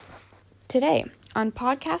Today, on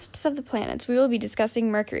Podcasts of the Planets, we will be discussing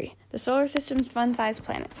Mercury, the solar system's fun-sized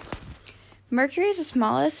planet. Mercury is the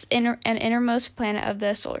smallest and innermost planet of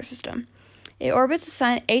the solar system. It orbits the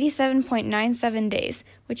Sun 87.97 days,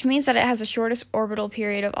 which means that it has the shortest orbital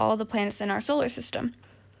period of all the planets in our solar system.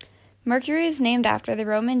 Mercury is named after the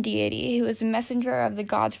Roman deity who was the messenger of the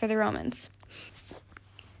gods for the Romans.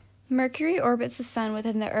 Mercury orbits the Sun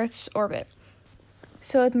within the Earth's orbit.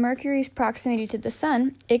 So with Mercury's proximity to the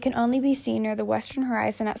Sun, it can only be seen near the western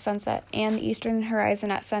horizon at sunset and the eastern horizon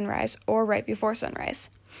at sunrise or right before sunrise.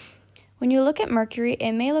 When you look at Mercury,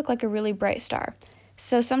 it may look like a really bright star,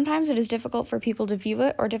 so sometimes it is difficult for people to view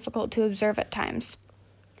it or difficult to observe at times.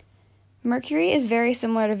 Mercury is very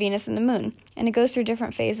similar to Venus and the Moon, and it goes through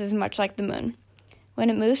different phases much like the Moon. When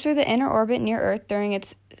it moves through the inner orbit near Earth during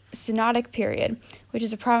its synodic period, which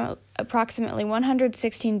is approximately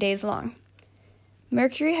 116 days long.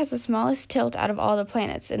 Mercury has the smallest tilt out of all the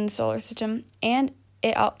planets in the solar system, and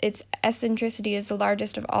its eccentricity is the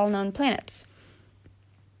largest of all known planets.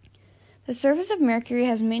 The surface of Mercury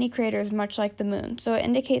has many craters much like the Moon, so it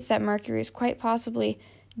indicates that Mercury is quite possibly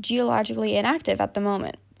geologically inactive at the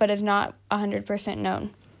moment, but is not 100%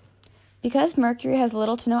 known. Because Mercury has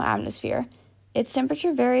little to no atmosphere, its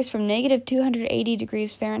temperature varies from negative 280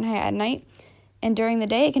 degrees Fahrenheit at night, and during the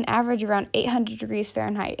day it can average around 800 degrees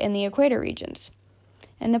Fahrenheit in the equator regions.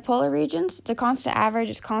 In the polar regions, the constant average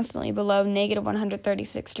is constantly below negative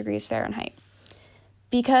 136 degrees Fahrenheit.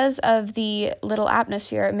 Because of the little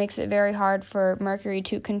atmosphere, it makes it very hard for Mercury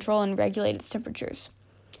to control and regulate its temperatures.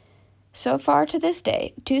 So far to this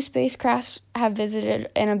day, 2 spacecrafts have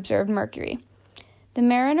visited and observed Mercury. The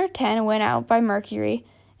Mariner 10 went out by Mercury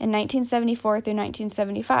in 1974 through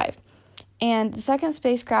 1975, and the second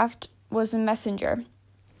spacecraft was the Messenger,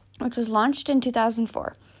 which was launched in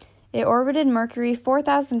 2004. It orbited Mercury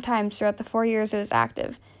 4,000 times throughout the 4 years it was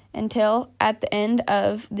active, until at the end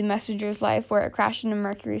of the Messenger's life where it crashed into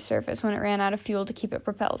Mercury's surface when it ran out of fuel to keep it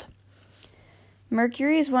propelled.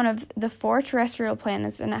 Mercury is one of the 4 terrestrial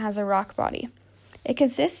planets and it has a rock body. It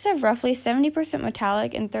consists of roughly 70%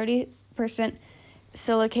 metallic and 30%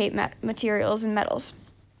 silicate materials and metals.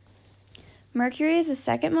 Mercury is the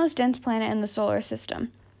second most dense planet in the solar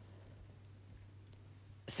system.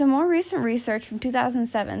 Some more recent research from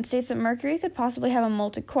 2007 states that Mercury could possibly have a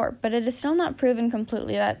molten core, but it is still not proven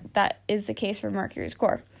completely that that is the case for Mercury's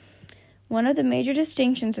core. One of the major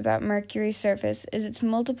distinctions about Mercury's surface is its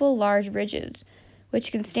multiple large ridges,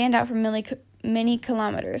 which can stand out for many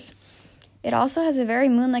kilometers. It also has a very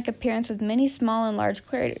moon-like appearance with many small and large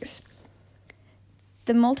craters.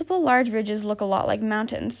 The multiple large ridges look a lot like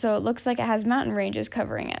mountains, so it looks like it has mountain ranges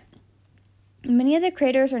covering it. Many of the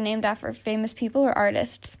craters are named after famous people or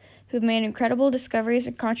artists who've made incredible discoveries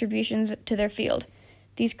and contributions to their field.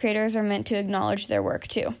 These craters are meant to acknowledge their work,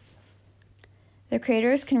 too. The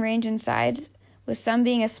craters can range in size, with some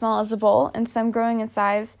being as small as a bowl and some growing in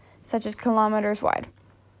size, such as kilometers wide.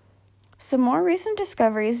 Some more recent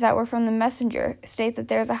discoveries that were from the Messenger state that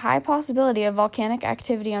there is a high possibility of volcanic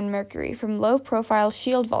activity on Mercury from low-profile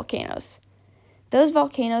shield volcanoes. Those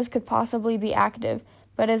volcanoes could possibly be active,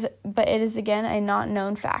 but it is again a not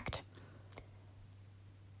known fact.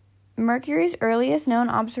 Mercury's earliest known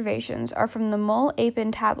observations are from the Mole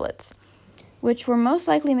Apin tablets, which were most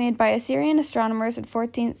likely made by Assyrian astronomers in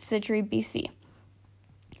 14th century BC.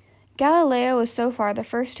 Galileo was so far the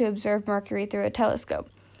first to observe Mercury through a telescope,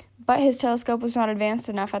 but his telescope was not advanced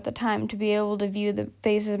enough at the time to be able to view the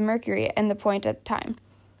phases of Mercury and the point at the time.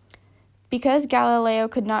 Because Galileo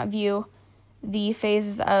could not view the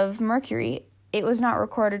phases of Mercury, it was not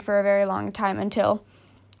recorded for a very long time until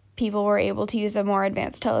people were able to use a more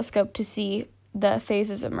advanced telescope to see the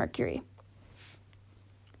phases of Mercury.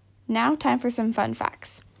 Now, time for some fun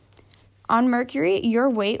facts. On Mercury, your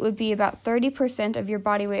weight would be about 30% of your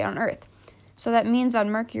body weight on Earth. So that means on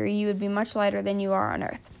Mercury, you would be much lighter than you are on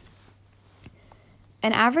Earth.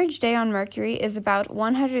 An average day on Mercury is about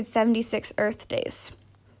 176 Earth days.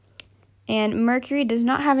 And Mercury does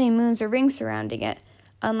not have any moons or rings surrounding it,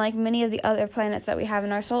 unlike many of the other planets that we have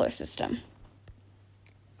in our solar system.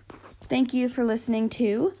 Thank you for listening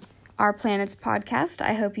to our Planets podcast.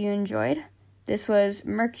 I hope you enjoyed. This was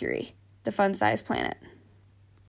Mercury, the fun-sized planet.